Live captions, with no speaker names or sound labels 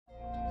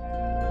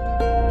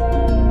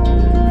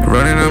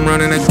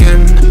running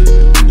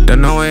again.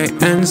 Don't know where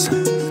it ends.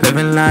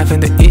 Living life in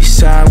the east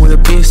side with a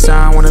peace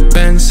sign on the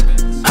Benz.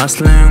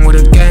 Hustling with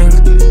a gang,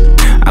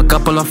 a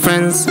couple of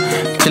friends,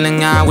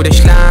 chilling out with a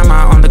slime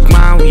out on the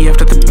ground. We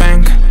after the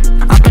bank.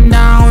 Up and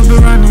down, we be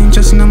running,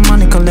 chasing the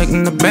money,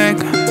 collecting the bag.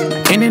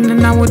 In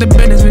and out with the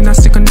business, we not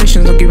see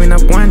conditions, no giving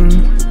up when.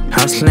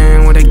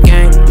 Hustling with a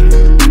gang,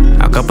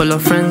 a couple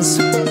of friends,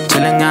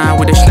 chilling out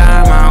with a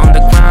slime out on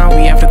the ground.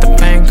 We after the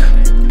bank.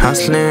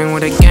 Hustling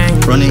with a gang.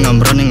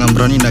 I'm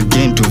running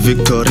again to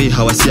victory.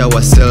 How I see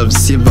ourselves,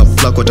 silver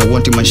plaque, what I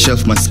want in my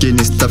shelf. My skin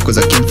is tough cause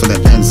I came for the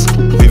ends.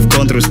 We've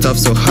gone through stuff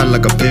so hard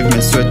like a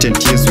pavement, sweat and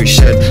tears we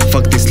shed.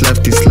 Fuck this life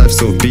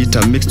so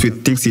bitter, mixed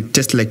with things it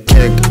tastes like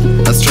keg.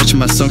 I stretch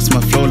my songs,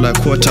 my flow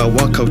like water,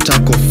 work out,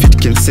 tackle fit.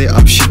 Can say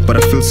I'm shit but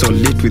I feel so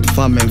lit. With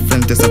fam and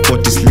friends the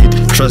support is lit.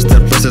 Trust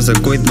that process, I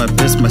go with my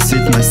best, my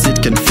seat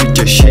can fit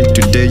your shit.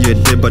 Today your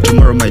day but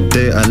tomorrow my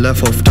day. I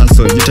laugh off time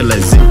so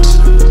utilize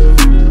it.